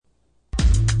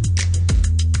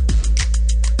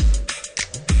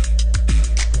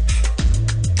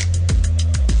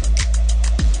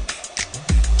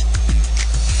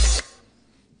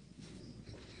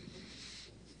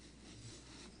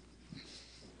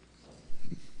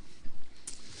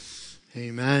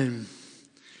Amen.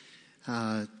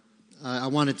 I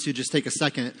wanted to just take a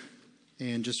second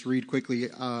and just read quickly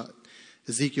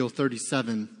Ezekiel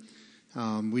 37.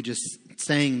 We just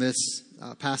sang this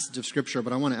passage of Scripture,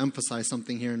 but I want to emphasize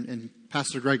something here. And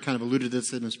Pastor Greg kind of alluded to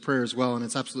this in his prayer as well, and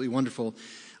it's absolutely wonderful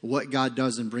what God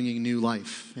does in bringing new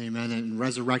life. Amen. And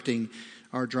resurrecting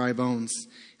our dry bones.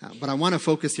 But I want to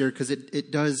focus here because it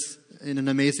does, in an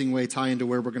amazing way, tie into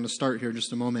where we're going to start here in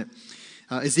just a moment.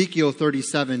 Ezekiel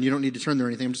 37, you don't need to turn there or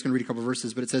anything. I'm just going to read a couple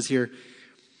verses, but it says here,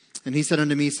 "And he said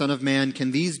unto me, Son of man,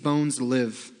 can these bones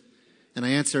live? And I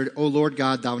answered, O Lord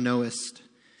God, thou knowest.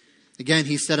 Again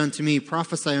he said unto me,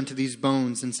 Prophesy unto these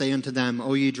bones, and say unto them,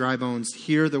 O ye dry bones,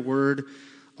 hear the word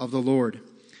of the Lord."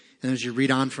 And as you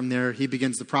read on from there, he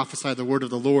begins to prophesy the word of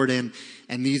the Lord, and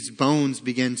these bones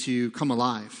begin to come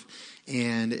alive.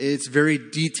 And it's very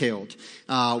detailed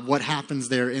what happens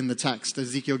there in the text.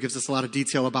 Ezekiel gives us a lot of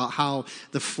detail about how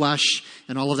the flesh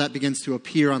and all of that begins to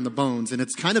appear on the bones. And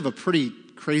it's kind of a pretty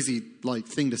crazy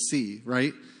thing to see,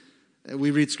 right?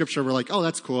 We read Scripture, we're like, oh,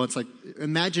 that's cool. It's like,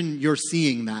 imagine you're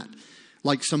seeing that,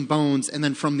 like some bones, and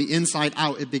then from the inside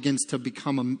out, it begins to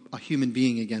become a human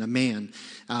being again, a man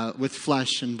with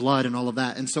flesh and blood and all of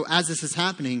that. And so as this is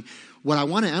happening, what I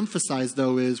want to emphasize,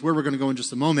 though, is where we're going to go in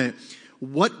just a moment.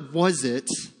 What was it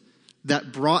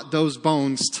that brought those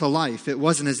bones to life? It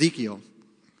wasn't Ezekiel,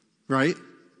 right?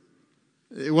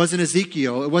 It wasn't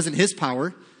Ezekiel. It wasn't his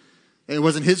power. It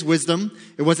wasn't his wisdom.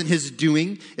 It wasn't his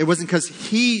doing. It wasn't because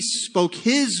he spoke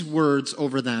his words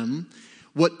over them.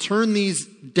 What turned these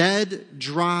dead,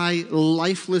 dry,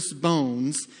 lifeless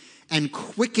bones and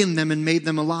quickened them and made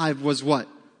them alive was what?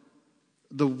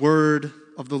 The word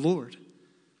of the Lord.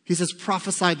 He says,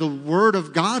 prophesy the word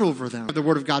of God over them. The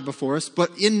word of God before us, but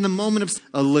in the moment of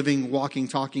a living, walking,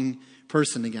 talking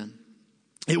person again.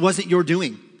 It wasn't your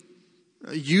doing.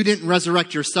 You didn't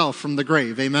resurrect yourself from the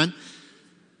grave. Amen.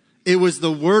 It was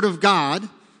the word of God.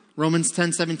 Romans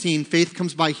 10:17, faith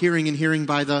comes by hearing, and hearing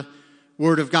by the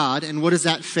word of God. And what is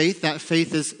that faith? That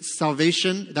faith is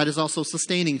salvation. That is also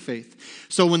sustaining faith.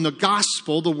 So when the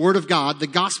gospel, the word of God, the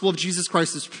gospel of Jesus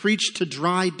Christ is preached to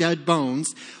dry, dead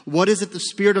bones, what is it the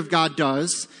Spirit of God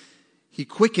does? He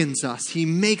quickens us. He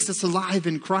makes us alive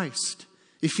in Christ.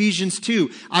 Ephesians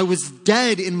 2, I was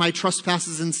dead in my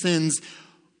trespasses and sins,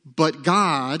 but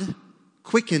God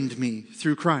quickened me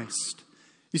through Christ.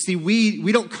 You see,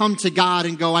 we don't come to God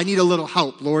and go, I need a little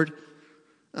help, Lord.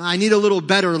 I need a little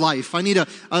better life. I need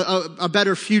a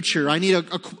better future. I need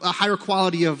a higher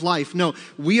quality of life. No,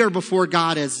 we are before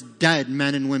God as dead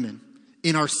men and women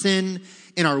in our sin,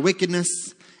 in our wickedness.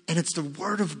 And it's the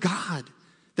word of God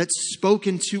that's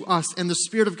spoken to us. And the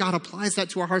Spirit of God applies that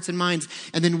to our hearts and minds.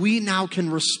 And then we now can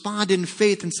respond in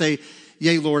faith and say,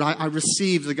 yea, Lord, I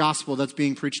receive the gospel that's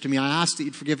being preached to me. I ask that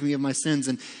you'd forgive me of my sins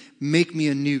and make me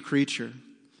a new creature.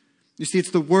 You see,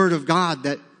 it's the word of God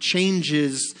that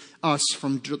changes us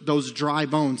from those dry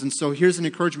bones. And so here's an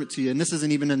encouragement to you, and this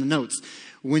isn't even in the notes.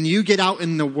 When you get out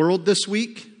in the world this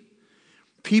week,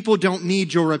 people don't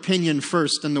need your opinion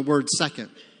first and the word second.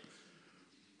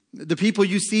 The people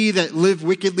you see that live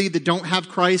wickedly, that don't have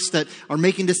Christ, that are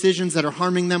making decisions that are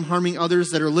harming them, harming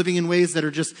others, that are living in ways that are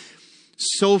just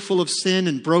so full of sin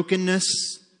and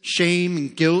brokenness, shame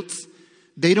and guilt,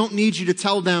 they don't need you to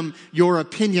tell them your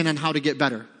opinion on how to get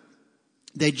better.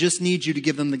 They just need you to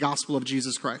give them the gospel of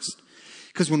Jesus Christ.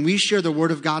 Because when we share the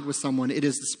word of God with someone, it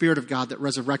is the Spirit of God that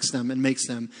resurrects them and makes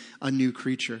them a new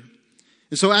creature.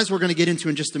 And so as we're going to get into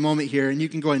in just a moment here, and you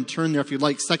can go ahead and turn there if you'd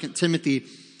like, 2 Timothy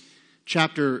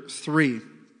chapter 3.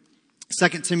 2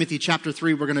 Timothy chapter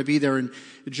 3, we're going to be there in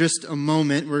just a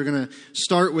moment. We're going to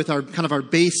start with our kind of our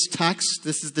base text.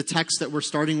 This is the text that we're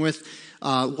starting with.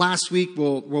 Last week,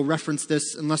 we'll reference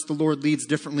this unless the Lord leads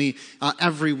differently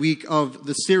every week of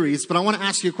the series. But I want to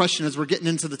ask you a question as we're getting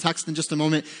into the text in just a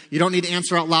moment. You don't need to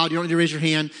answer out loud. You don't need to raise your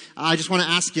hand. I just want to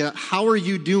ask you, how are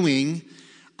you doing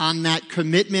on that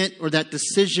commitment or that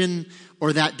decision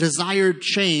or that desired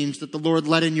change that the Lord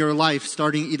led in your life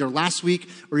starting either last week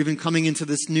or even coming into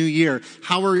this new year?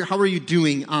 How are you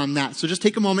doing on that? So just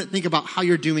take a moment and think about how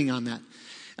you're doing on that.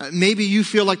 Maybe you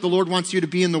feel like the Lord wants you to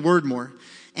be in the Word more.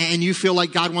 And you feel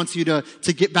like God wants you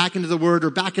to get back into the Word or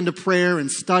back into prayer and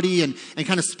study and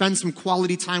kind of spend some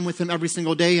quality time with Him every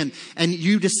single day. And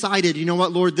you decided, you know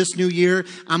what, Lord, this new year,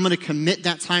 I'm going to commit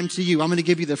that time to you. I'm going to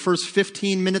give you the first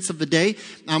 15 minutes of the day.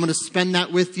 I'm going to spend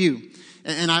that with you.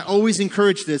 And I always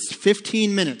encourage this,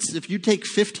 15 minutes. If you take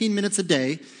 15 minutes a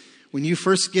day when you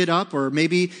first get up, or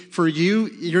maybe for you,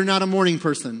 you're not a morning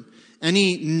person.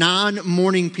 Any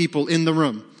non-morning people in the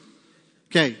room?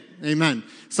 Okay. Amen.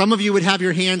 Some of you would have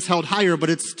your hands held higher, but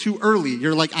it's too early.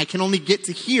 You're like, I can only get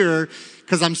to here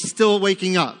because I'm still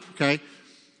waking up, okay?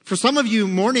 For some of you,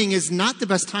 morning is not the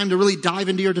best time to really dive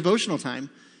into your devotional time.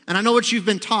 And I know what you've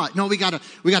been taught. No, we gotta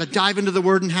dive into the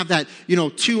Word and have that,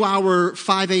 2-hour,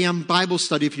 5 a.m. Bible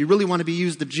study if you really want to be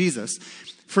used of Jesus.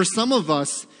 For some of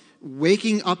us,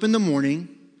 waking up in the morning,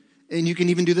 and you can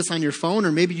even do this on your phone,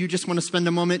 or maybe you just want to spend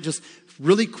a moment just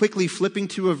really quickly flipping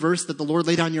to a verse that the Lord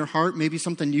laid on your heart, maybe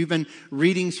something you've been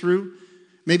reading through.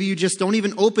 Maybe you just don't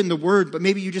even open the Word, but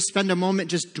maybe you just spend a moment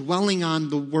just dwelling on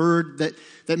the Word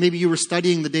that maybe you were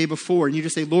studying the day before. And you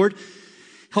just say, Lord,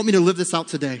 help me to live this out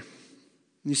today.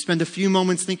 And you spend a few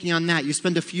moments thinking on that. You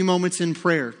spend a few moments in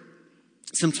prayer,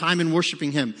 some time in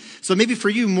worshiping Him. So maybe for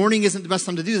you, morning isn't the best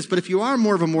time to do this, but if you are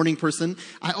more of a morning person,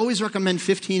 I always recommend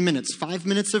 15 minutes. 5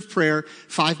 minutes of prayer,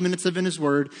 5 minutes of in His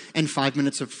Word, and 5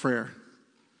 minutes of prayer.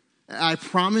 I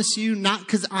promise you, not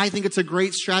because I think it's a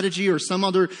great strategy or some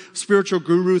other spiritual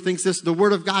guru thinks this. The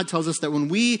Word of God tells us that when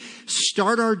we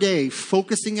start our day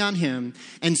focusing on Him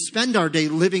and spend our day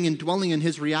living and dwelling in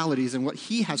His realities and what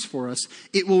He has for us,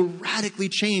 it will radically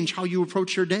change how you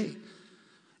approach your day.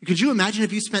 Could you imagine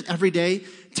if you spent every day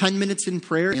 10 minutes in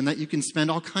prayer, and that you can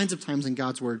spend all kinds of times in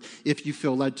God's Word if you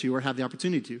feel led to or have the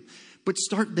opportunity to? But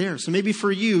start there. So maybe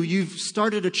for you, you've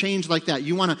started a change like that.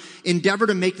 You want to endeavor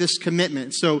to make this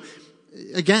commitment. So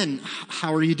again,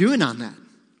 how are you doing on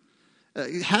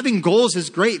that? Having goals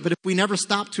is great, but if we never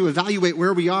stop to evaluate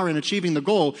where we are in achieving the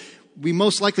goal, we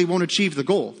most likely won't achieve the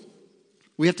goal.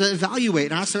 We have to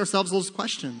evaluate and ask ourselves those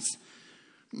questions.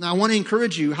 Now, I want to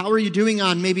encourage you, how are you doing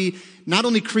on maybe not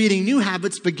only creating new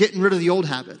habits, but getting rid of the old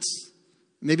habits?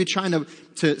 Maybe trying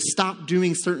to stop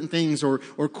doing certain things or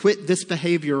quit this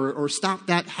behavior or stop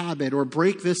that habit or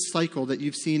break this cycle that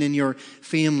you've seen in your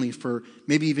family for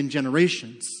maybe even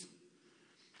generations.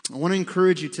 I want to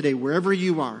encourage you today, wherever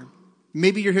you are.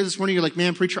 Maybe you're here this morning, you're like,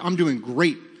 man, preacher, I'm doing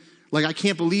great. Like, I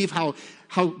can't believe how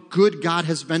good God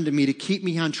has been to me to keep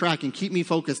me on track and keep me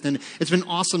focused. And it's been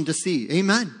awesome to see.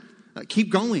 Amen.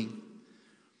 Keep going.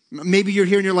 Maybe you're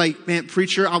here and you're like, man,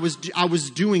 preacher, I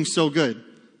was doing so good.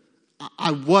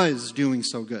 I was doing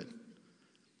so good.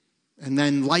 And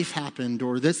then life happened,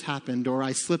 or this happened, or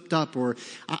I slipped up, or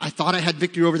I thought I had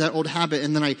victory over that old habit,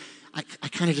 and then I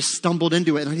kind of just stumbled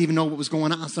into it, and I didn't even know what was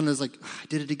going on. So I was like, I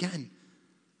did it again.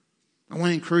 I want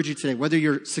to encourage you today, whether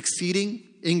you're succeeding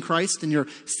in Christ and you're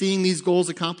seeing these goals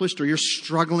accomplished, or you're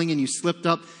struggling and you slipped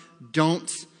up,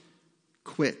 don't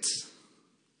quit.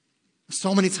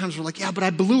 So many times we're like, yeah, but I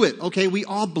blew it. Okay, we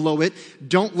all blow it.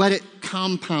 Don't let it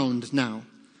compound now.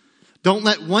 Don't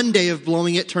let one day of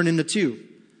blowing it turn into 2.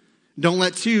 Don't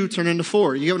let 2 turn into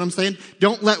 4. You get what I'm saying?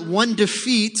 Don't let one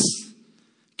defeat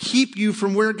keep you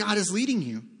from where God is leading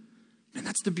you. And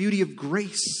that's the beauty of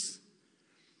grace.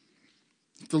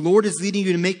 If the Lord is leading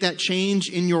you to make that change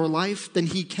in your life, then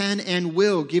He can and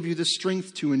will give you the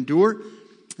strength to endure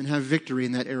and have victory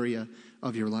in that area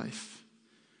of your life.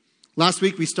 Last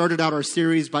week, we started out our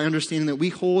series by understanding that we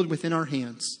hold within our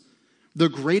hands the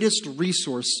greatest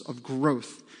resource of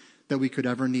growth that we could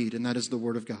ever need, and that is the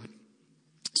Word of God.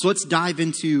 So let's dive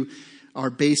into our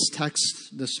base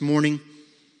text this morning.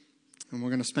 And we're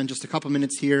going to spend just a couple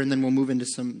minutes here, and then we'll move into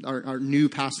our new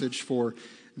passage for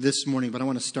this morning. But I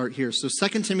want to start here. So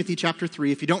 2 Timothy chapter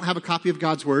 3. If you don't have a copy of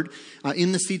God's Word,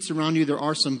 in the seats around you, there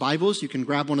are some Bibles. You can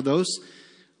grab one of those.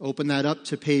 Open that up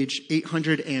to page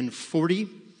 840.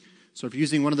 So if you're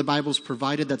using one of the Bibles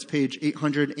provided, that's page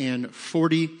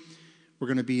 840. We're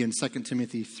going to be in 2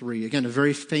 Timothy 3. Again, a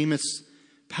very famous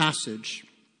passage.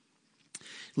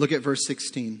 Look at verse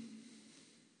 16.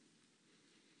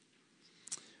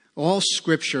 All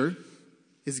Scripture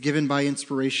is given by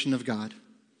inspiration of God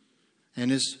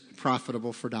and is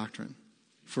profitable for doctrine,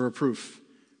 for reproof,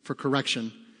 for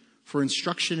correction, for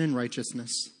instruction in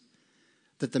righteousness,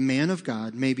 that the man of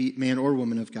God, man or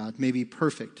woman of God, may be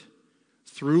perfect,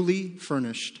 thoroughly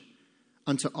furnished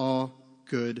unto all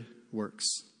good works.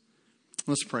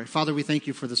 Let's pray. Father, we thank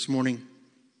you for this morning.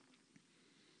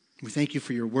 We thank you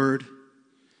for your word.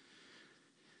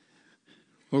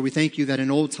 Lord, we thank you that in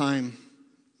old time,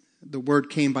 the word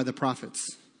came by the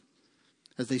prophets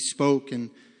as they spoke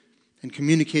and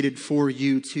communicated for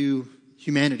you to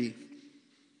humanity.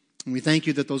 And we thank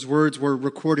you that those words were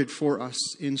recorded for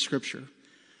us in Scripture.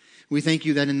 We thank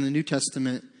you that in the New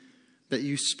Testament that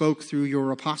you spoke through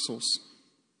your apostles,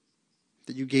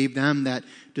 that you gave them that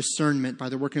discernment by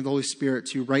the working of the Holy Spirit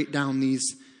to write down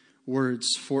these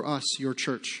words for us, your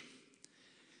church.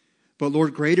 But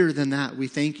Lord, greater than that, we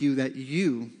thank you that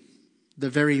you, the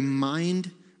very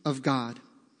mind of God,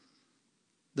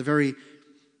 the very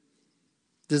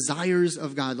desires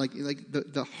of God, like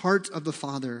the heart of the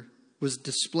Father was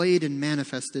displayed and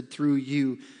manifested through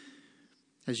you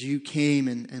as you came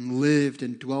and lived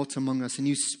and dwelt among us, and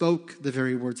you spoke the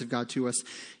very words of God to us.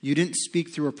 You didn't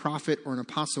speak through a prophet or an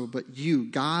apostle, but you,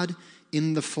 God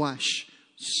in the flesh,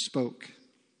 spoke.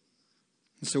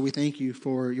 And so we thank you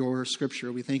for your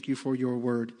scripture. We thank you for your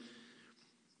word.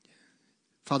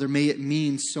 Father, may it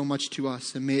mean so much to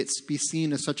us, and may it be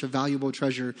seen as such a valuable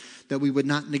treasure that we would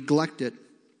not neglect it,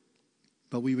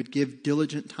 but we would give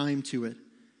diligent time to it,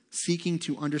 seeking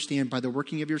to understand by the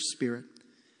working of your Spirit.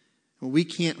 When we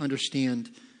can't understand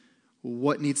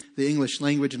what needs the English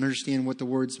language and understand what the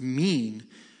words mean,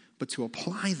 but to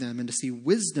apply them and to see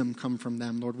wisdom come from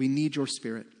them, Lord, we need your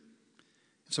Spirit.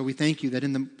 So we thank you that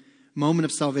in the moment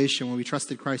of salvation, when we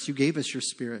trusted Christ, you gave us your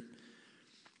Spirit.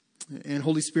 And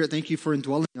Holy Spirit, thank you for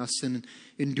indwelling us and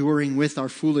enduring with our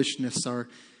foolishness, our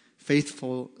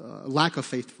lack of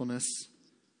faithfulness,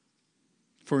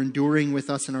 for enduring with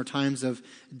us in our times of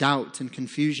doubt and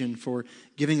confusion, for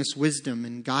giving us wisdom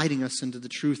and guiding us into the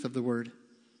truth of the word.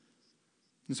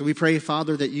 And so we pray,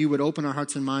 Father, that you would open our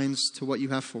hearts and minds to what you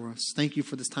have for us. Thank you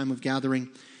for this time of gathering.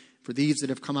 For these that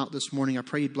have come out this morning, I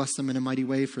pray you'd bless them in a mighty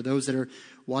way. For those that are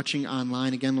watching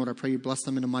online, again, Lord, I pray you'd bless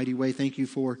them in a mighty way. Thank you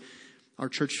for our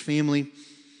church family,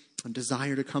 a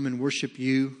desire to come and worship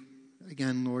you.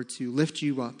 Again, Lord, to lift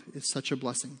you up is such a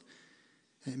blessing.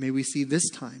 And may we see this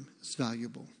time as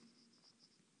valuable.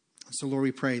 So, Lord,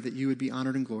 we pray that you would be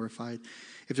honored and glorified.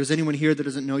 If there's anyone here that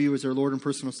doesn't know you as their Lord and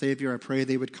personal Savior, I pray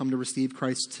they would come to receive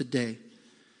Christ today,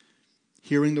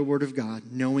 hearing the word of God,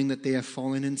 knowing that they have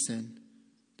fallen in sin,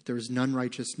 that there is none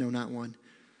righteous, no, not one,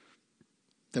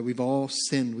 that we've all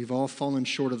sinned, we've all fallen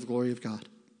short of the glory of God.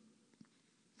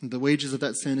 And the wages of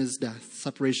that sin is death,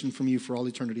 separation from you for all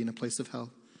eternity in a place of hell.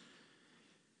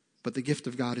 But the gift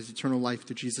of God is eternal life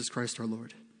through Jesus Christ our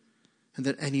Lord. And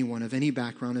that anyone of any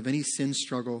background, of any sin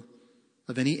struggle,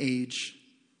 of any age,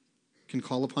 can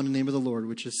call upon the name of the Lord,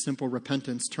 which is simple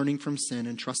repentance, turning from sin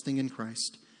and trusting in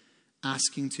Christ,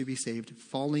 asking to be saved,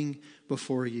 falling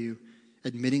before you,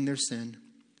 admitting their sin,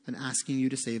 and asking you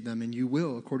to save them. And you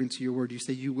will, according to your word, you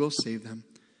say you will save them,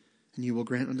 and you will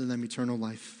grant unto them eternal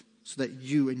life, so that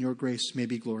you in your grace may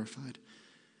be glorified.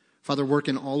 Father, work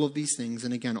in all of these things,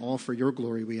 and again, all for your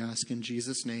glory, we ask in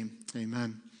Jesus' name.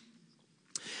 Amen.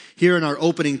 Here in our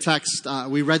opening text,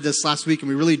 we read this last week, and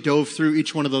we really dove through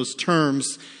each one of those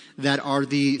terms that are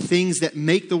the things that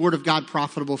make the Word of God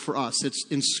profitable for us. It's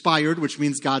inspired, which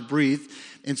means God breathed,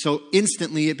 and so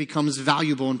instantly it becomes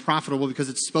valuable and profitable because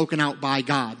it's spoken out by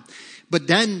God. But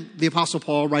then the Apostle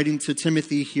Paul, writing to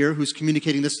Timothy here, who's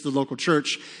communicating this to the local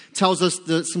church, tells us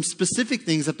some specific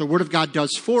things that the Word of God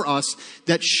does for us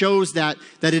that shows that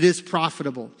it is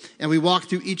profitable. And we walked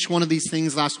through each one of these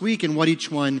things last week and what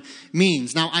each one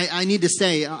means. Now, I need to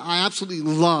say, I absolutely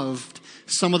loved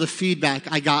some of the feedback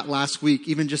I got last week,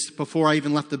 even just before I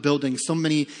even left the building.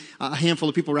 A handful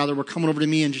of people rather, were coming over to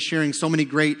me and just sharing so many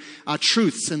great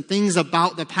truths and things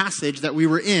about the passage that we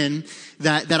were in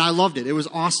that I loved it. It was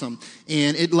awesome.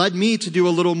 And it led me to do a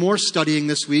little more studying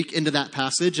this week into that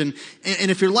passage. And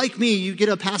if you're like me, you get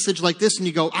a passage like this and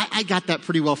you go, I got that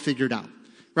pretty well figured out,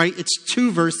 right? It's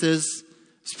 2 verses.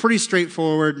 It's pretty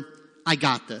straightforward. I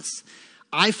got this.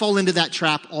 I fall into that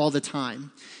trap all the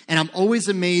time. And I'm always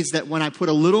amazed that when I put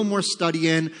a little more study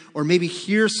in, or maybe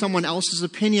hear someone else's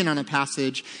opinion on a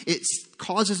passage, it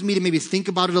causes me to maybe think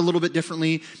about it a little bit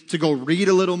differently, to go read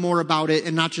a little more about it,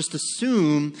 and not just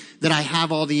assume that I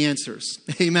have all the answers.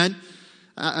 Amen?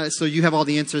 So you have all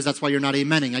the answers, that's why you're not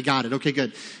amening. I got it. Okay,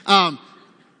 good.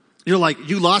 You're like,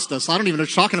 you lost us. I don't even know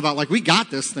what you're talking about. Like, we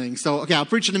got this thing. So, okay, I'll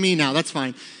preach it to me now. That's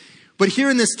fine. But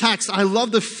here in this text, I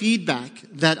love the feedback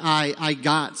that I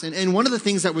got. And one of the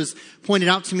things that was pointed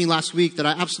out to me last week that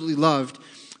I absolutely loved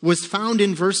was found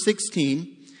in verse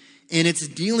 16. And it's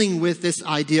dealing with this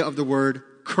idea of the word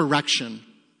correction.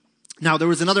 Now, there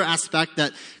was another aspect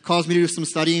that caused me to do some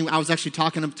studying. I was actually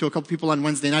talking to a couple people on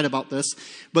Wednesday night about this.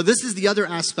 But this is the other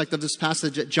aspect of this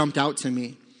passage that jumped out to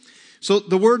me. So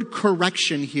the word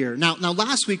correction here. Now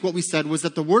last week what we said was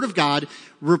that the Word of God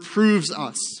reproves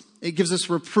us. It gives us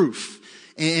reproof,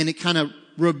 and it kind of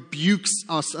rebukes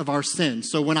us of our sin.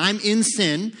 So when I'm in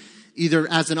sin, either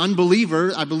as an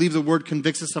unbeliever, I believe the Word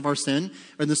convicts us of our sin,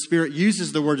 and the Spirit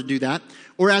uses the Word to do that.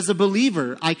 Or as a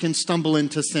believer, I can stumble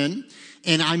into sin,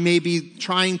 and I may be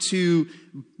trying to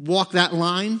walk that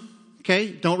line.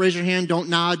 Okay? Don't raise your hand, don't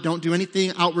nod, don't do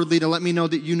anything outwardly to let me know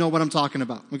that you know what I'm talking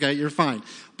about. Okay? You're fine.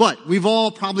 But we've all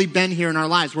probably been here in our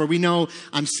lives where we know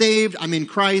I'm saved, I'm in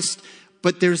Christ,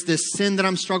 but there's this sin that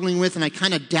I'm struggling with, and I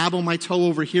kind of dabble my toe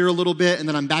over here a little bit, and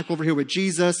then I'm back over here with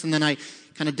Jesus, and then I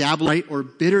kind of dabble, right? Or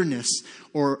bitterness,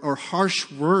 or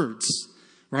harsh words,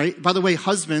 right? By the way,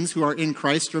 husbands who are in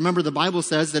Christ, remember the Bible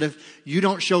says that if you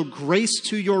don't show grace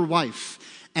to your wife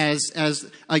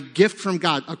as a gift from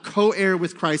God, a co-heir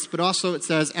with Christ, but also it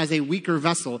says as a weaker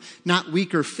vessel, not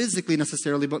weaker physically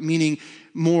necessarily, but meaning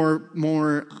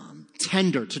more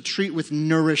tender, to treat with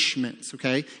nourishment,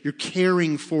 okay? You're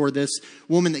caring for this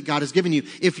woman that God has given you.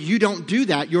 If you don't do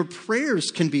that, your prayers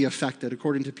can be affected,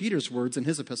 according to Peter's words in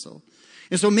his epistle.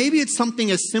 And so maybe it's something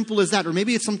as simple as that, or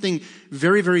maybe it's something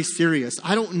very, very serious.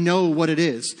 I don't know what it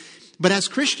is. But as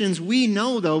Christians, we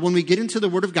know, though, when we get into the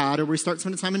Word of God or we start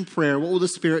spending time in prayer, what will the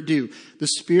Spirit do? The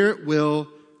Spirit will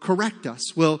correct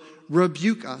us, will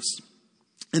rebuke us.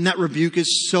 And that rebuke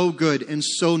is so good and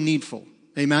so needful.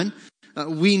 Amen?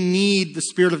 We need the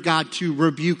Spirit of God to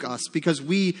rebuke us because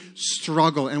we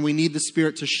struggle, and we need the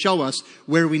Spirit to show us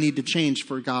where we need to change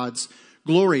for God's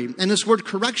glory. And this word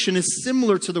correction is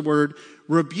similar to the word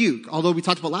rebuke. Although we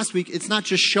talked about last week, it's not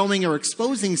just showing or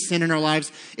exposing sin in our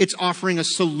lives, it's offering a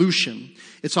solution.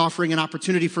 It's offering an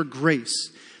opportunity for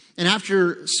grace. And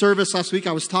after service last week,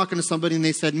 I was talking to somebody and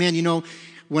they said, man,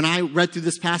 when I read through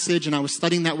this passage and I was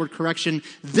studying that word correction,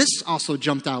 this also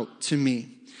jumped out to me.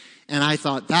 And I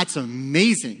thought, that's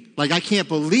amazing. Like, I can't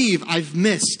believe I've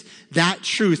missed that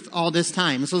truth all this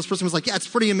time. And so this person was like, yeah, it's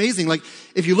pretty amazing. Like,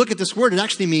 if you look at this word, it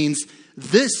actually means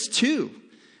this too.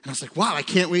 And I was like, wow, I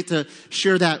can't wait to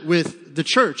share that with the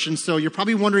church. And so you're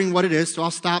probably wondering what it is. So I'll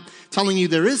stop telling you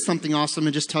there is something awesome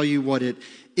and just tell you what it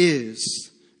is.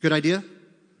 Good idea?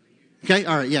 Okay.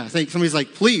 All right. Yeah. Somebody's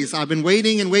like, please, I've been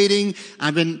waiting and waiting.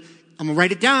 I'm going to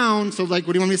write it down. So like,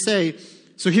 what do you want me to say?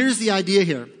 So here's the idea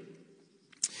here.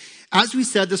 As we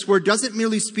said, this word doesn't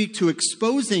merely speak to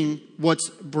exposing what's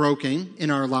broken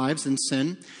in our lives and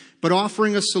sin, but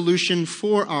offering a solution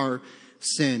for our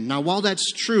sin. Now, while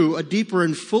that's true, a deeper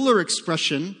and fuller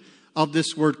expression of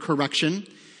this word correction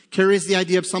carries the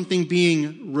idea of something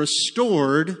being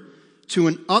restored to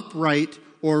an upright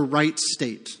or right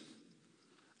state.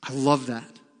 I love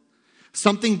that.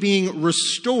 Something being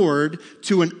restored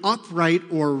to an upright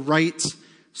or right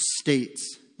state.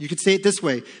 You could say it this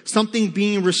way, something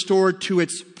being restored to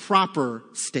its proper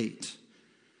state.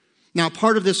 Now,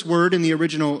 part of this word in the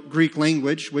original Greek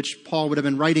language, which Paul would have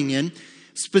been writing in,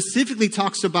 specifically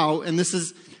talks about, and this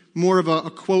is more of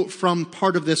a quote from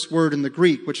part of this word in the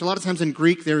Greek, which a lot of times in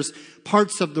Greek, there's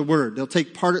parts of the word. They'll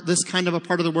take this kind of a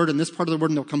part of the word and this part of the word,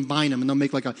 and they'll combine them, and they'll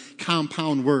make like a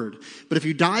compound word. But if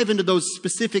you dive into those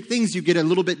specific things, you get a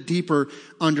little bit deeper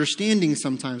understanding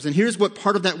sometimes. And here's what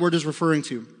part of that word is referring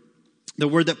to. The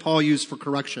word that Paul used for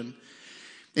correction.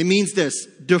 It means this,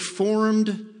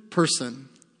 deformed person.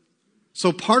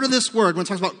 So part of this word, when it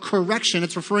talks about correction,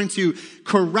 it's referring to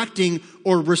correcting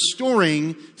or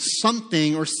restoring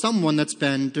something or someone that's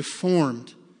been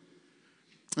deformed.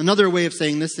 Another way of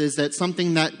saying this is that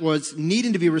something that was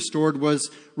needing to be restored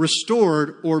was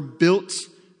restored or built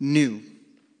new.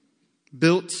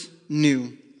 Built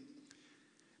new.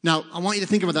 Now, I want you to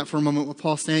think about that for a moment, what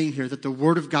Paul's saying here, that the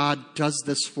Word of God does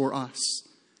this for us.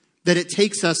 That it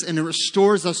takes us and it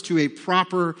restores us to a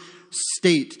proper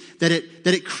state. That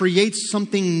it creates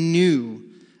something new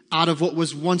out of what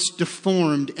was once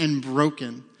deformed and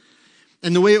broken.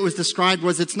 And the way it was described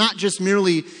was, it's not just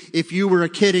merely if you were a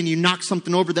kid and you knocked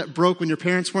something over that broke when your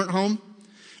parents weren't home,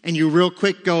 and you real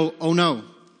quick go, oh no,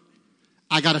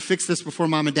 I got to fix this before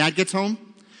mom and dad gets home.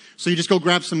 So you just go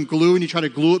grab some glue and you try to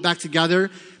glue it back together,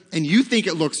 and you think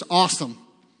it looks awesome.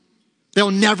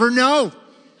 They'll never know.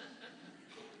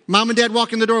 Mom and dad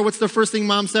walk in the door. What's the first thing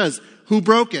mom says? Who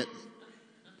broke it?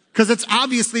 Because it's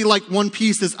obviously like one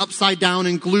piece is upside down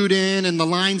and glued in and the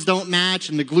lines don't match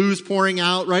and the glue's pouring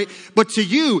out, right? But to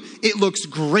you, it looks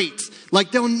great.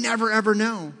 Like they'll never, ever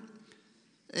know.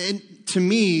 And to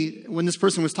me, when this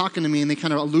person was talking to me and they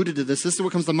kind of alluded to this is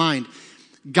what comes to mind.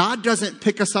 God doesn't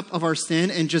pick us up of our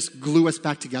sin and just glue us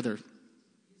back together.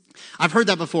 I've heard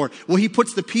that before. Well, he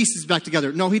puts the pieces back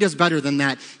together. No, he does better than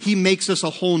that. He makes us a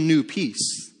whole new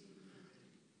piece.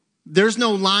 There's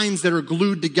no lines that are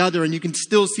glued together and you can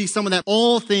still see some of that.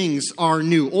 All things are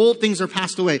new. All things are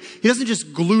passed away. He doesn't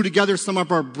just glue together some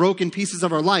of our broken pieces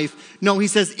of our life. No, he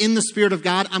says, in the Spirit of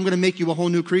God, I'm going to make you a whole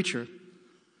new creature.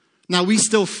 Now, we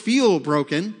still feel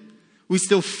broken. We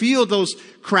still feel those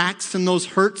cracks and those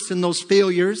hurts and those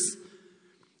failures.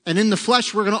 And in the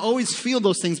flesh, we're going to always feel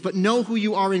those things. But know who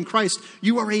you are in Christ.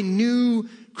 You are a new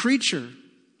creature.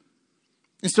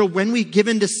 And so when we give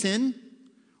in to sin,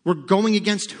 we're going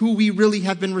against who we really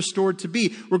have been restored to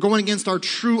be. We're going against our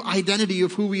true identity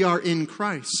of who we are in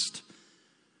Christ.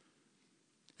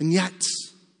 And yet,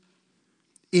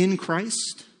 in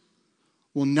Christ,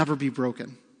 we'll never be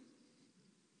broken.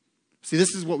 See,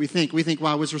 this is what we think. We think,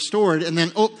 wow, I was restored, and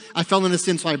then, I fell into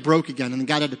sin, so I broke again. And then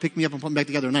God had to pick me up and put me back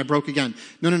together, and I broke again.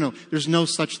 No. There's no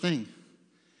such thing.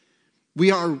 We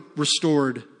are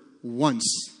restored once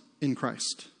in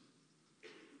Christ.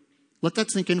 Let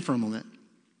that sink in for a moment.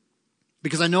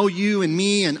 Because I know you and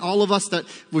me and all of us that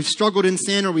we've struggled in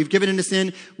sin or we've given into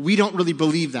sin, we don't really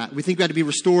believe that. We think we have to be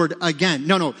restored again.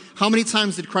 No. How many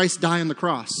times did Christ die on the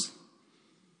cross?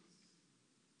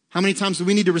 How many times do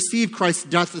we need to receive Christ's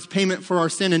death as payment for our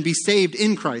sin and be saved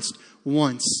in Christ?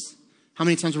 Once. How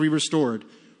many times were we restored?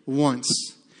 Once.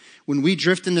 When we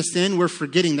drift into sin, we're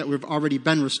forgetting that we've already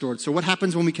been restored. So what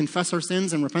happens when we confess our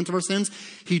sins and repent of our sins?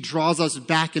 He draws us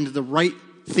back into the right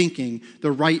thinking,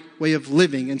 the right way of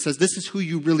living, and says, this is who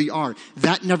you really are.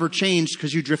 That never changed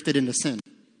because you drifted into sin.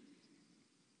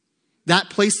 That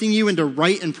placing you into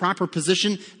right and proper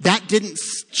position, that didn't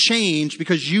change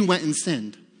because you went and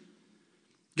sinned.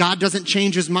 God doesn't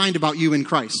change his mind about you in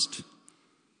Christ.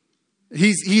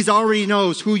 He's already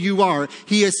knows who you are.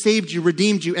 He has saved you,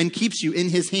 redeemed you, and keeps you in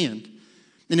his hand.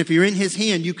 And if you're in his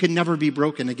hand, you can never be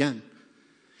broken again.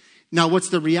 Now, what's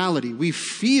the reality? We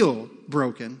feel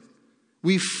broken.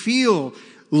 We feel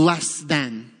less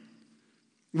than.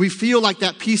 We feel like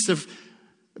that piece of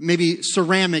maybe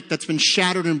ceramic that's been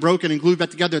shattered and broken and glued back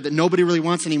together that nobody really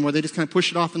wants anymore. They just kind of push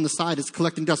it off on the side. It's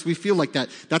collecting dust. We feel like that.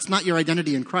 That's not your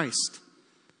identity in Christ.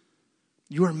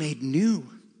 You are made new.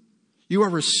 You are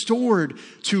restored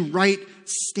to right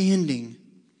standing.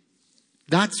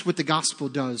 That's what the gospel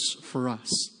does for us.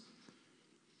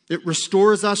 It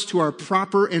restores us to our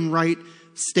proper and right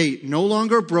state. No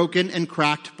longer broken and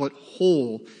cracked, but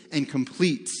whole and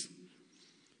complete.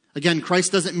 Again,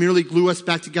 Christ doesn't merely glue us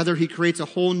back together. He creates a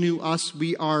whole new us.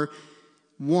 We are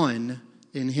one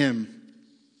in him.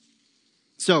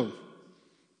 So,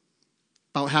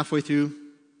 about halfway through,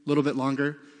 a little bit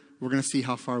longer, we're going to see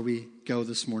how far we go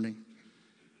this morning.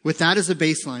 With that as a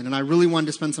baseline, and I really wanted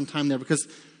to spend some time there because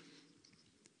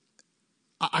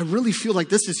I really feel like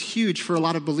this is huge for a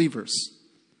lot of believers.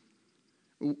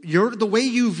 The way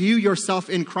you view yourself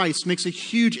in Christ makes a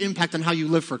huge impact on how you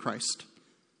live for Christ.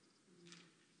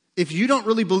 If you don't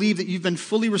really believe that you've been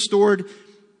fully restored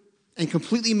and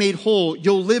completely made whole,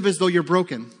 you'll live as though you're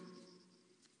broken.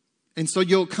 And so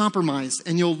you'll compromise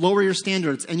and you'll lower your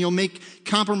standards and you'll make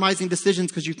compromising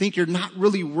decisions because you think you're not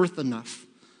really worth enough.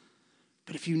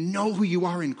 But if you know who you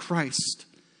are in Christ,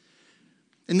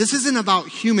 and this isn't about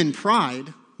human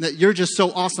pride, that you're just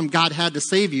so awesome God had to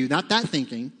save you, not that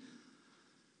thinking.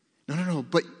 No,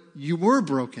 but you were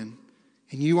broken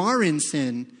and you are in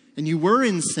sin and you were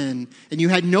in sin and you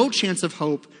had no chance of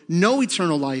hope, no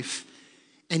eternal life,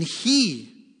 and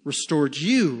he restored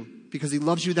you because he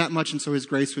loves you that much, and so his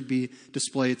grace would be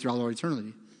displayed throughout all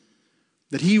eternity.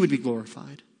 That he would be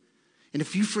glorified. And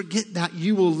if you forget that,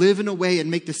 you will live in a way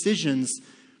and make decisions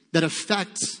that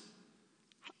affect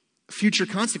future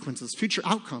consequences, future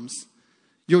outcomes.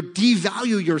 You'll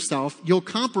devalue yourself, you'll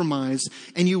compromise,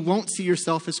 and you won't see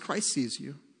yourself as Christ sees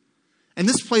you. And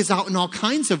this plays out in all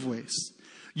kinds of ways.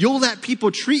 You'll let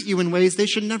people treat you in ways they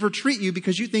should never treat you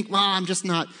because you think, well, I'm just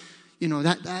not,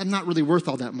 I'm not really worth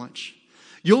all that much.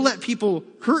 You'll let people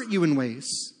hurt you in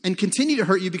ways and continue to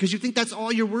hurt you because you think that's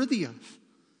all you're worthy of.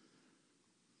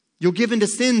 You'll give into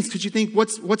sins because you think,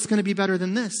 what's going to be better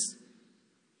than this?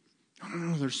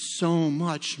 No, there's so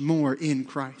much more in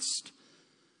Christ.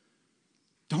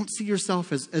 Don't see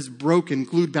yourself as broken,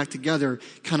 glued back together,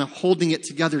 kind of holding it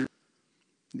together.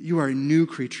 You are a new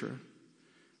creature,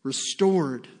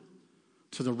 restored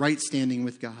to the right standing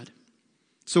with God.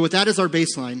 So with that as our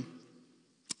baseline,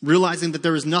 realizing that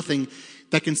there is nothing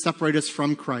that can separate us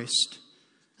from Christ.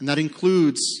 And that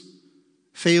includes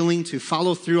failing to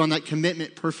follow through on that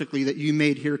commitment perfectly that you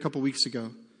made here a couple weeks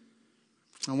ago.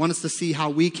 I want us to see how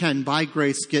we can, by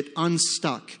grace, get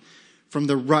unstuck from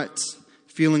the rut,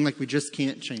 feeling like we just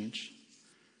can't change.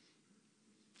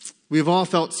 We've all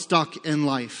felt stuck in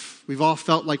life. We've all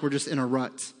felt like we're just in a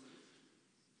rut.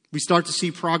 We start to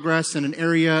see progress in an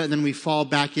area, and then we fall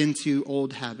back into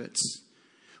old habits.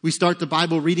 We start the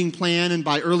Bible reading plan, and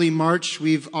by early March,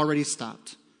 we've already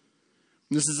stopped.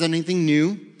 This is anything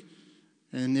new.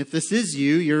 And if this is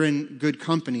you, you're in good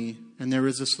company, and there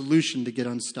is a solution to get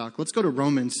unstuck. Let's go to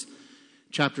Romans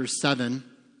chapter 7.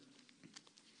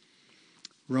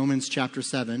 Romans chapter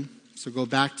 7. So go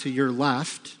back to your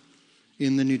left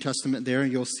in the New Testament there,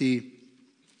 and you'll see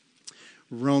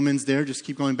Romans there. Just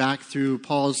keep going back through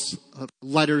Paul's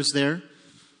letters there.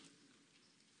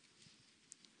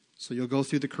 So you'll go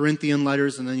through the Corinthian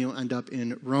letters, and then you'll end up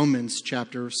in Romans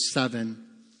chapter 7.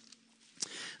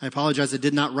 I apologize, I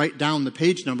did not write down the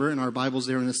page number in our Bibles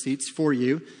there in the seats for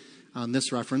you. on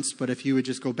this reference, but if you would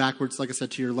just go backwards, like I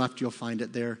said, to your left, you'll find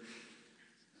it there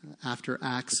after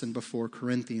Acts and before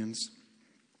Corinthians.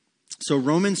 So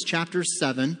Romans chapter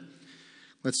 7,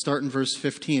 let's start in verse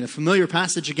 15. A familiar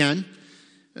passage again,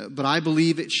 but I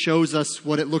believe it shows us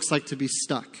what it looks like to be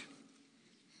stuck.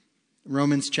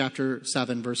 Romans chapter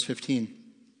 7, verse 15.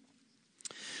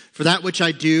 For that which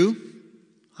I do,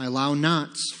 I allow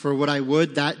not. For what I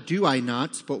would, that do I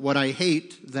not. But what I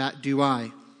hate, that do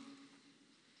I.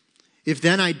 If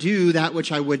then I do that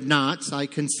which I would not, I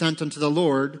consent unto the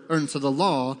Lord, or unto the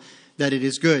law, that it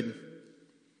is good.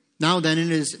 Now then it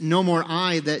is no more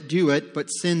I that do it, but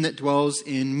sin that dwells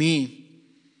in me.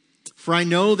 For I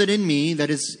know that in me, that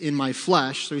is in my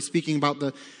flesh, so he's speaking about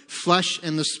the flesh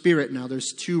and the spirit now.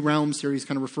 There's two realms here he's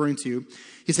kind of referring to.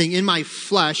 He's saying, in my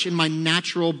flesh, in my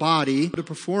natural body, to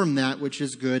perform that which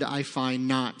is good, I find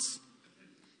not.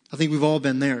 I think we've all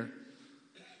been there.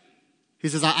 He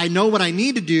says, I know what I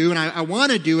need to do, and I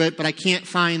want to do it, but I can't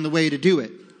find the way to do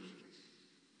it.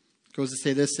 It goes to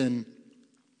say this in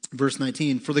verse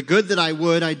 19. For the good that I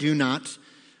would, I do not,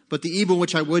 but the evil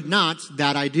which I would not,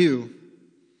 that I do.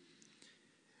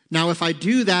 Now, if I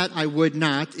do that I would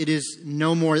not, it is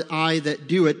no more I that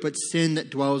do it, but sin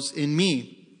that dwells in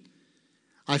me.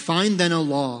 I find then a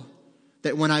law,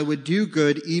 that when I would do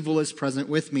good, evil is present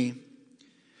with me.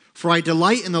 For I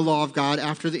delight in the law of God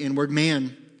after the inward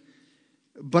man.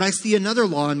 But I see another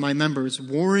law in my members,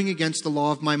 warring against the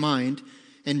law of my mind,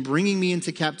 and bringing me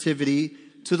into captivity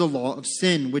to the law of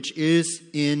sin, which is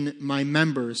in my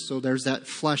members. So there's that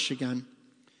flesh again.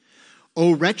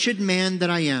 O wretched man that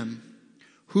I am,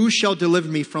 who shall deliver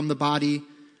me from the body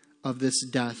of this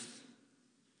death?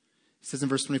 It says in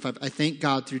verse 25, I thank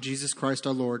God through Jesus Christ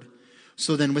our Lord.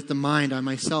 So then with the mind I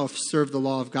myself serve the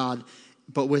law of God,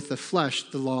 but with the flesh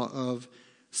the law of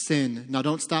sin. Now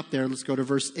don't stop there. Let's go to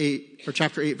verse 8, or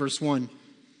chapter 8, verse 1.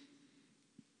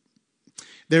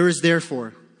 There is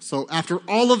therefore, so after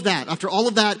all of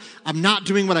that, I'm not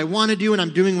doing what I want to do and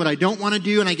I'm doing what I don't want to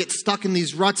do, and I get stuck in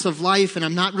these ruts of life and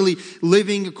I'm not really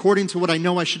living according to what I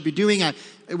know I should be doing.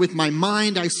 With my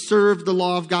mind, I serve the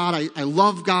law of God. I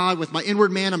love God. With my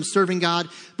inward man, I'm serving God.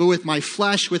 But with my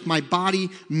flesh, with my body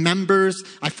members,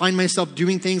 I find myself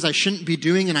doing things I shouldn't be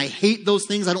doing, and I hate those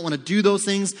things. I don't want to do those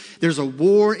things. There's a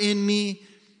war in me.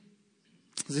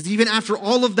 Even after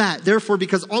all of that, therefore,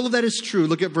 because all of that is true,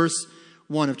 look at verse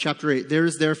 1 of chapter 8. There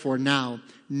is therefore now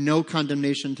no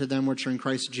condemnation to them which are in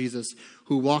Christ Jesus,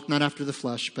 who walk not after the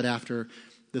flesh, but after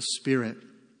the Spirit.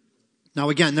 Now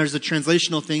again, there's a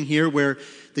translational thing here where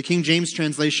the King James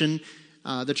translation,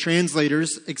 the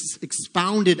translators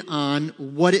expounded on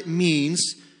what it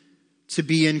means to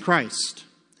be in Christ.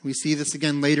 We see this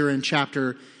again later in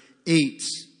chapter 8.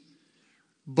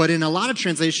 But in a lot of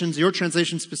translations, your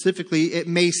translation specifically, it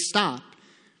may stop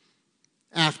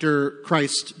after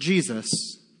Christ Jesus.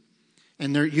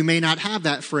 And there, you may not have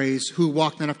that phrase, who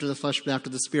walk not after the flesh but after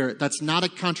the Spirit. That's not a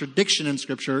contradiction in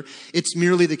Scripture. It's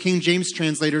merely the King James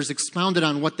translators expounded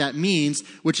on what that means,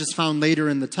 which is found later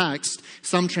in the text.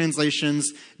 Some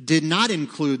translations did not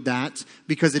include that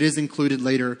because it is included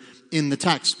later in the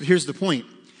text. But here's the point.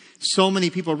 So many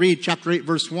people read chapter 8,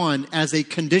 verse 1 as a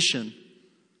condition.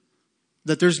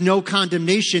 That there's no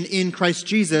condemnation in Christ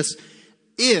Jesus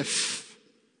if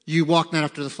you walk not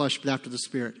after the flesh but after the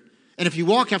Spirit. And if you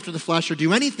walk after the flesh or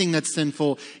do anything that's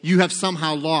sinful, you have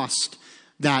somehow lost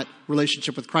that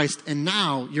relationship with Christ, and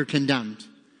now you're condemned.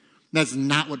 That's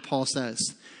not what Paul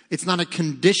says. It's not a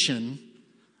condition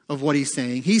of what he's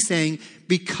saying. He's saying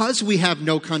because we have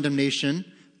no condemnation,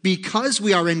 because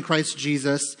we are in Christ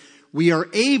Jesus, we are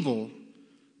able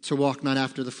to walk not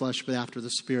after the flesh but after the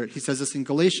Spirit. He says this in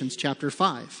Galatians chapter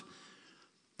 5.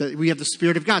 That we have the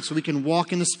Spirit of God, so we can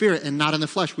walk in the Spirit and not in the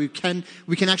flesh. We can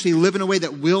actually live in a way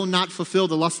that will not fulfill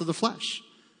the lust of the flesh.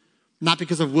 Not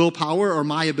because of willpower or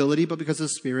my ability, but because of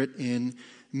the Spirit in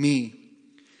me.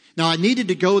 Now, I needed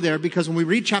to go there because when we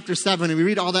read chapter 7 and we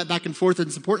read all that back and forth,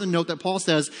 it's important to note that Paul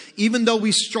says, even though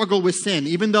we struggle with sin,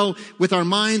 even though with our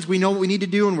minds we know what we need to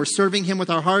do and we're serving Him with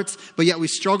our hearts, but yet we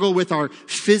struggle with our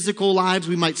physical lives,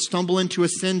 we might stumble into a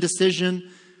sin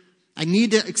decision. I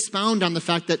need to expound on the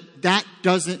fact that that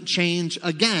doesn't change,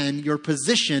 again, your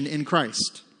position in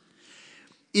Christ.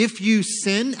 If you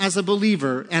sin as a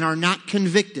believer and are not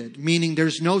convicted, meaning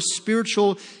there's no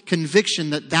spiritual conviction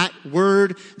that that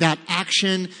word, that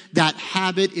action, that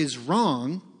habit is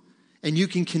wrong, and you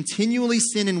can continually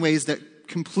sin in ways that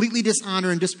completely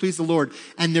dishonor and displease the Lord,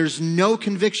 and there's no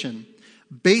conviction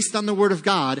based on the Word of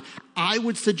God, I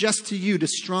would suggest to you to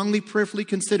strongly prayerfully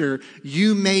consider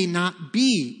you may not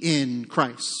be in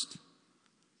Christ.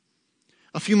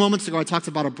 A few moments ago, I talked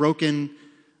about a broken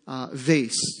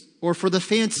vase. or for the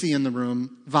fancy in the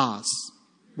room, vase,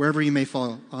 wherever you may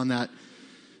fall on that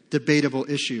debatable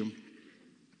issue.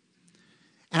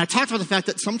 And I talked about the fact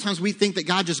that sometimes we think that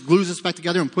God just glues us back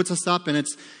together and puts us up, and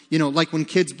it's, like when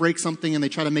kids break something and they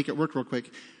try to make it work real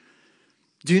quick.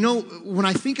 Do you know, when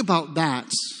I think about that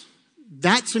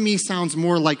to me sounds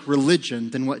more like religion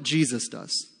than what Jesus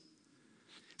does.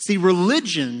 See,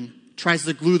 religion tries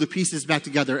to glue the pieces back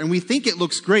together, and we think it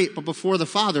looks great, but before the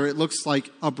Father, it looks like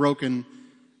a broken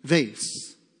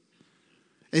vase.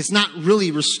 It's not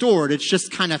really restored. It's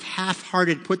just kind of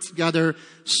half-hearted, put together,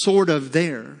 sort of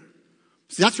there.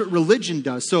 See, that's what religion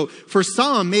does. So for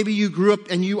some, maybe you grew up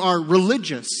and you are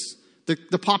religious.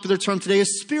 The popular term today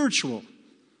is spiritual.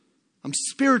 I'm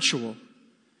spiritual.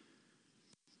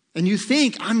 And you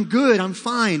think, I'm good, I'm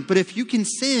fine. But if you can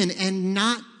sin and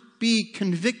not be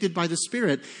convicted by the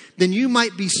Spirit, then you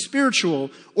might be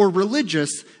spiritual or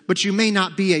religious, but you may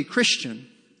not be a Christian.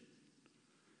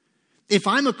 If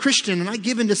I'm a Christian and I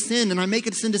give into sin and I make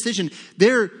a sin decision,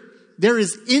 there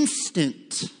is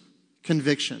instant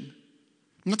conviction.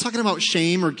 I'm not talking about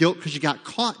shame or guilt because you got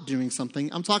caught doing something.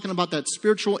 I'm talking about that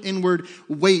spiritual inward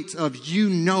weight of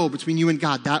between you and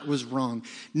God, that was wrong.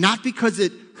 Not because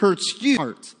it hurts you.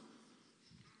 Heart.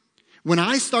 When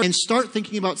I start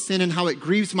thinking about sin and how it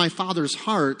grieves my Father's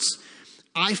heart,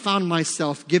 I found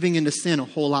myself giving into sin a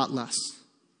whole lot less.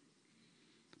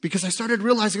 Because I started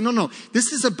realizing, no,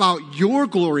 this is about your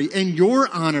glory and your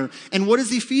honor. And what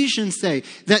does Ephesians say?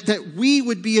 That we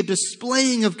would be a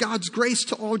displaying of God's grace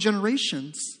to all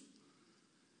generations.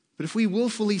 But if we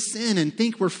willfully sin and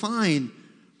think we're fine,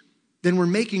 then we're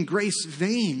making grace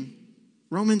vain.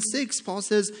 Romans 6, Paul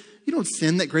says, you don't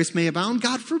sin that grace may abound.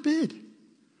 God forbid.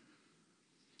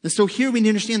 And so here we need to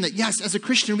understand that, yes, as a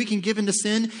Christian, we can give into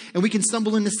sin and we can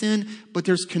stumble into sin, but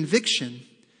there's conviction.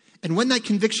 And when that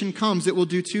conviction comes, it will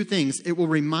do two things. It will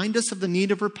remind us of the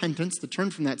need of repentance to turn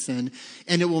from that sin,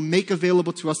 and it will make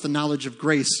available to us the knowledge of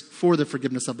grace for the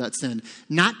forgiveness of that sin.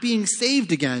 Not being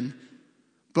saved again,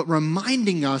 but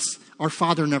reminding us our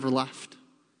Father never left.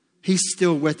 He's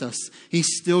still with us.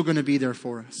 He's still going to be there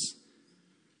for us.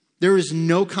 There is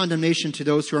no condemnation to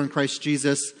those who are in Christ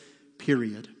Jesus,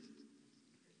 period.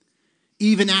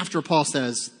 Even after Paul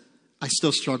says, I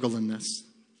still struggle in this.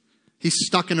 He's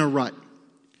stuck in a rut.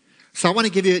 So I want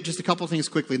to give you just a couple of things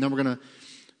quickly, and then we're going to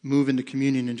move into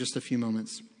communion in just a few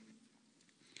moments.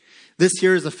 This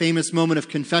here is a famous moment of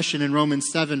confession in Romans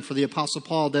 7 for the Apostle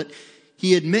Paul, that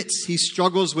he admits he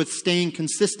struggles with staying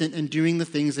consistent and doing the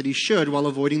things that he should while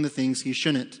avoiding the things he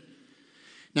shouldn't.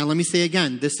 Now let me say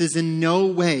again, this is in no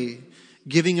way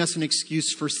giving us an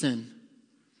excuse for sin.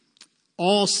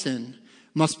 All sin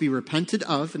must be repented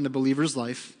of in the believer's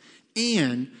life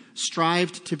and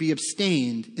strived to be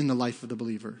abstained in the life of the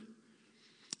believer.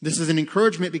 This is an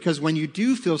encouragement because when you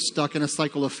do feel stuck in a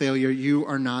cycle of failure, you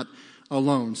are not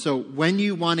alone. So when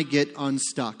you want to get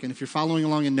unstuck, and if you're following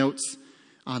along in notes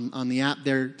on the app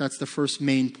there, that's the first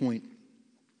main point.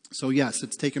 So yes,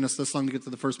 it's taken us this long to get to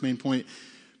the first main point,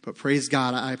 but praise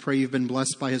God, I pray you've been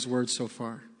blessed by His word so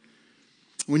far.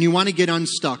 When you want to get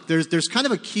unstuck, there's kind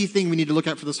of a key thing we need to look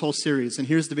at for this whole series, and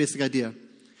here's the basic idea.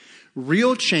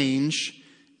 Real change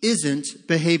isn't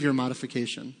behavior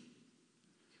modification.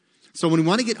 So when we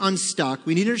want to get unstuck,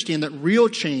 we need to understand that real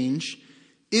change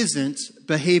isn't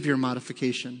behavior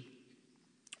modification.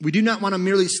 We do not want to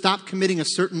merely stop committing a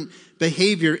certain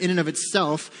behavior in and of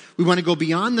itself. We want to go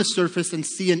beyond the surface and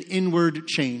see an inward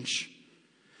change.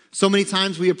 So many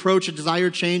times we approach a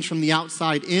desired change from the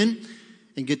outside in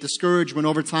and get discouraged when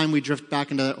over time we drift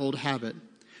back into that old habit.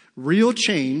 Real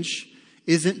change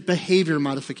isn't behavior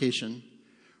modification.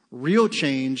 Real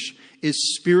change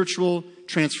is spiritual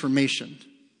transformation.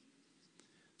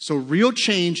 So real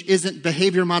change isn't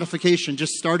behavior modification,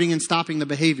 just starting and stopping the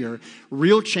behavior.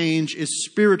 Real change is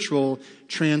spiritual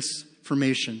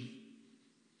transformation.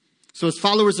 So as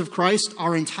followers of Christ,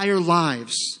 our entire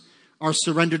lives are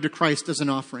surrendered to Christ as an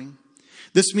offering.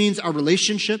 This means our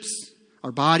relationships,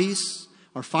 our bodies,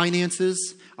 our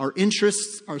finances, our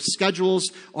interests, our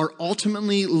schedules are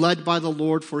ultimately led by the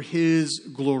Lord for His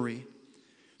glory.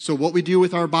 So what we do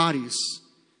with our bodies,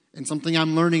 and something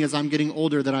I'm learning as I'm getting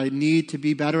older that I need to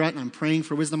be better at, and I'm praying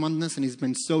for wisdom on this, and He's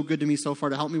been so good to me so far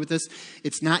to help me with this.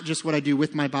 It's not just what I do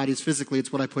with my bodies physically,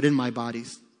 it's what I put in my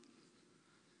bodies.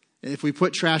 If we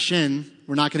put trash in,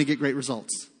 we're not going to get great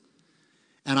results.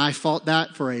 And I fought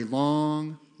that for a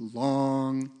long,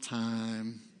 long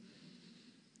time.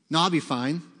 No, I'll be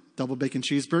fine. Double bacon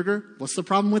cheeseburger. What's the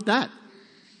problem with that?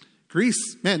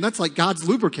 Grease. Man, that's like God's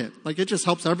lubricant. Like it just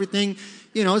helps everything,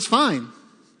 it's fine.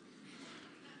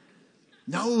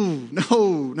 No.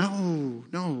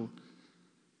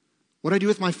 What do I do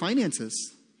with my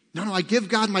finances? No, I give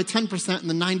God my 10% and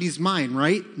the 90's mine,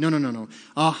 right? No.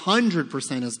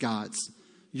 100% is God's.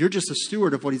 You're just a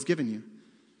steward of what he's given you.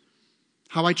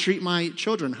 How I treat my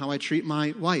children, how I treat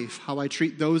my wife, how I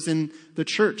treat those in the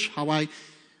church, how I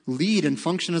lead and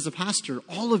function as a pastor,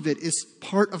 all of it is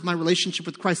part of my relationship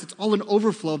with Christ. It's all an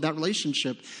overflow of that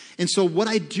relationship. And so what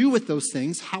I do with those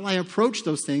things, how I approach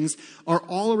those things, are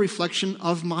all a reflection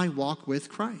of my walk with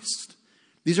Christ.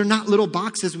 These are not little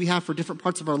boxes we have for different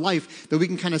parts of our life that we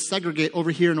can kind of segregate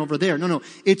over here and over there. No,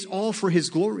 it's all for his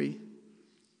glory.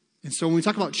 And so when we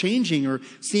talk about changing or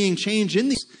seeing change in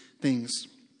these things,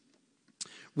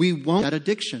 we won't that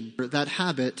addiction, that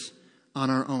habit on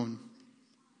our own.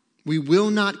 We will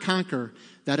not conquer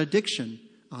that addiction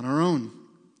on our own.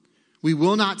 We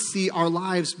will not see our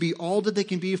lives be all that they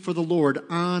can be for the Lord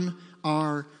on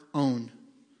our own.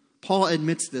 Paul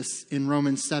admits this in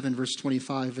Romans 7, verse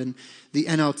 25, and the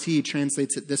NLT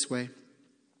translates it this way.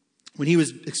 When he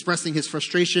was expressing his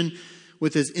frustration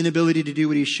with his inability to do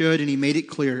what he should, and he made it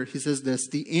clear, he says this,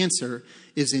 the answer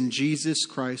is in Jesus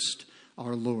Christ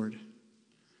our Lord.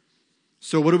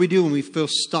 So what do we do when we feel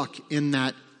stuck in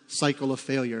that cycle of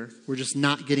failure? We're just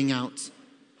not getting out.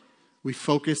 We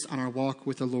focus on our walk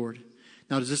with the Lord.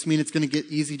 Now, does this mean it's going to get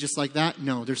easy just like that?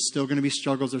 No, there's still going to be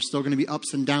struggles. There's still going to be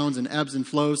ups and downs and ebbs and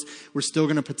flows. We're still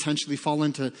going to potentially fall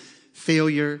into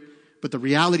failure. But the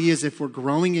reality is if we're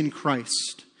growing in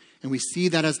Christ and we see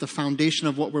that as the foundation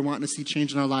of what we're wanting to see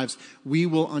change in our lives, we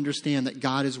will understand that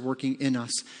God is working in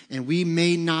us. And we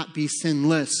may not be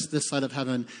sinless this side of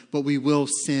heaven, but we will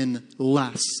sin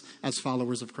less as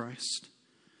followers of Christ.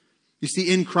 You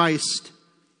see, in Christ,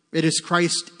 it is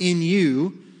Christ in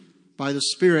you by the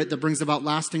Spirit that brings about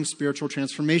lasting spiritual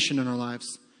transformation in our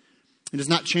lives. It is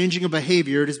not changing a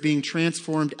behavior. It is being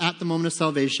transformed at the moment of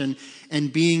salvation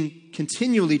and being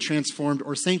continually transformed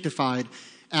or sanctified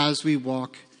as we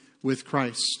walk with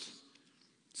Christ.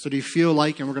 So do you feel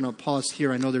like, and we're going to pause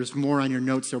here. I know there's more on your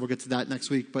notes there. We'll get to that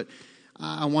next week. But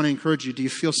I want to encourage you. Do you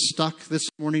feel stuck this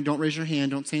morning? Don't raise your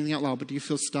hand. Don't say anything out loud. But do you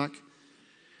feel stuck?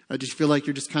 Do you feel like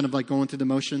you're just kind of like going through the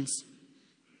motions?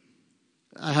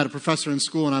 I had a professor in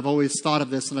school, and I've always thought of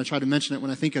this, and I try to mention it when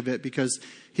I think of it, because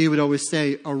he would always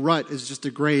say, a rut is just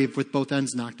a grave with both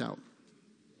ends knocked out.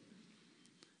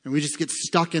 And we just get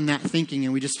stuck in that thinking,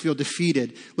 and we just feel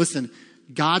defeated. Listen,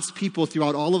 God's people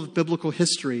throughout all of biblical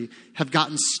history have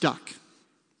gotten stuck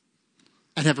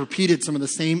and have repeated some of the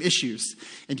same issues.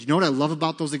 And you know what I love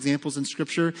about those examples in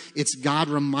Scripture? It's God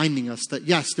reminding us that,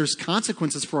 yes, there's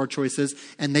consequences for our choices,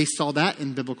 and they saw that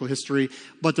in biblical history,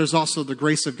 but there's also the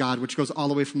grace of God, which goes all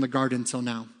the way from the garden till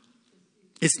now.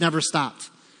 It's never stopped.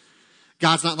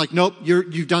 God's not like, nope,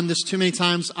 you've done this too many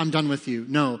times, I'm done with you.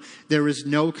 No, there is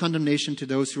no condemnation to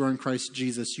those who are in Christ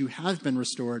Jesus. You have been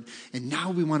restored, and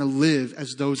now we want to live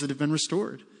as those that have been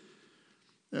restored.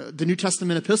 The New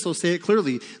Testament epistles say it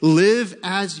clearly. Live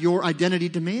as your identity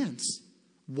demands.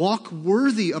 Walk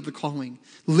worthy of the calling.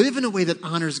 Live in a way that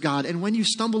honors God. And when you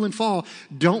stumble and fall,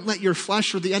 don't let your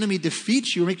flesh or the enemy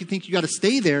defeat you or make you think you got to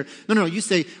stay there. No. You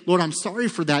say, Lord, I'm sorry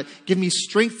for that. Give me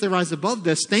strength to rise above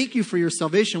this. Thank you for your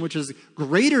salvation, which is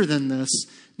greater than this.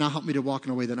 Now help me to walk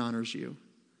in a way that honors you.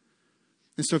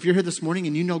 And so if you're here this morning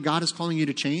and you know God is calling you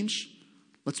to change,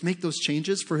 let's make those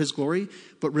changes for his glory,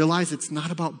 but realize it's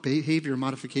not about behavior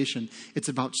modification. It's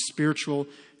about spiritual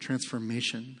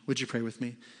transformation. Would you pray with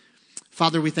me?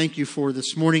 Father, we thank you for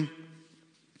this morning.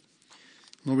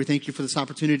 Lord, we thank you for this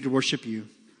opportunity to worship you.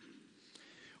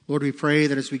 Lord, we pray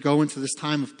that as we go into this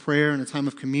time of prayer and a time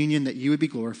of communion, that you would be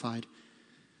glorified,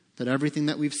 that everything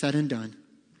that we've said and done,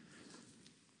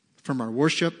 from our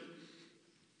worship,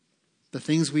 the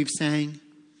things we've sang,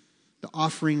 the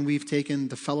offering we've taken,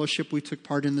 the fellowship we took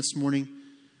part in this morning,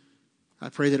 I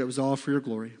pray that it was all for your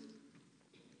glory.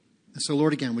 And so,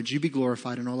 Lord, again, would you be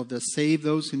glorified in all of this? Save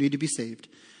those who need to be saved.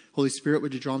 Holy Spirit,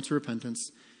 would you draw them to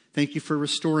repentance? Thank you for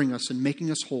restoring us and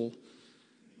making us whole.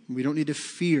 We don't need to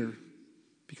fear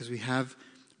because we have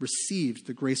received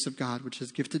the grace of God, which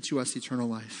has gifted to us eternal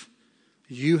life.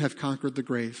 You have conquered the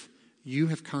grave. You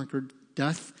have conquered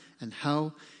death and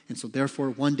hell. And so therefore,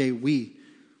 one day when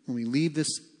we leave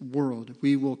this world,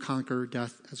 we will conquer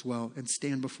death as well and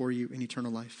stand before you in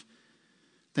eternal life.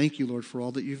 Thank you, Lord, for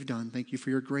all that you've done. Thank you for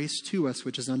your grace to us,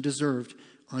 which is undeserved,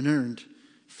 unearned,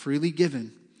 freely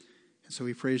given. And so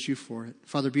we praise you for it.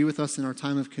 Father, be with us in our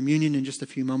time of communion in just a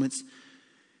few moments.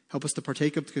 Help us to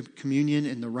partake of communion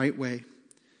in the right way,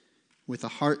 with a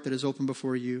heart that is open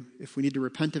before you. If we need to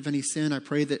repent of any sin, I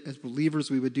pray that as believers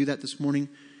we would do that this morning.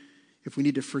 If we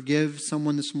need to forgive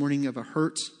someone this morning of a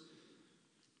hurt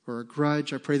or a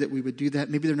grudge, I pray that we would do that.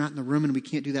 Maybe they're not in the room and we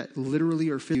can't do that literally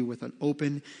or physically with an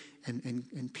open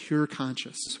and pure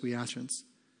conscience. We ask.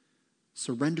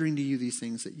 surrendering to you these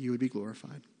things that you would be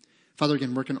glorified. Father,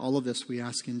 again, work in all of this, we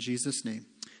ask in Jesus' name.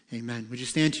 Amen. Would you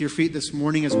stand to your feet this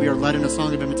morning as we are led in a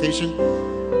song of invitation?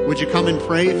 Would you come and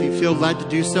pray if you feel led to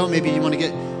do so? Maybe you want to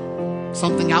get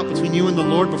something out between you and the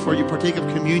Lord before you partake of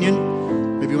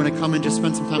communion. Maybe you want to come and just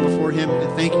spend some time before him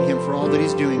and thanking him for all that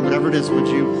he's doing. Whatever it is, would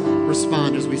you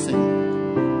respond as we sing?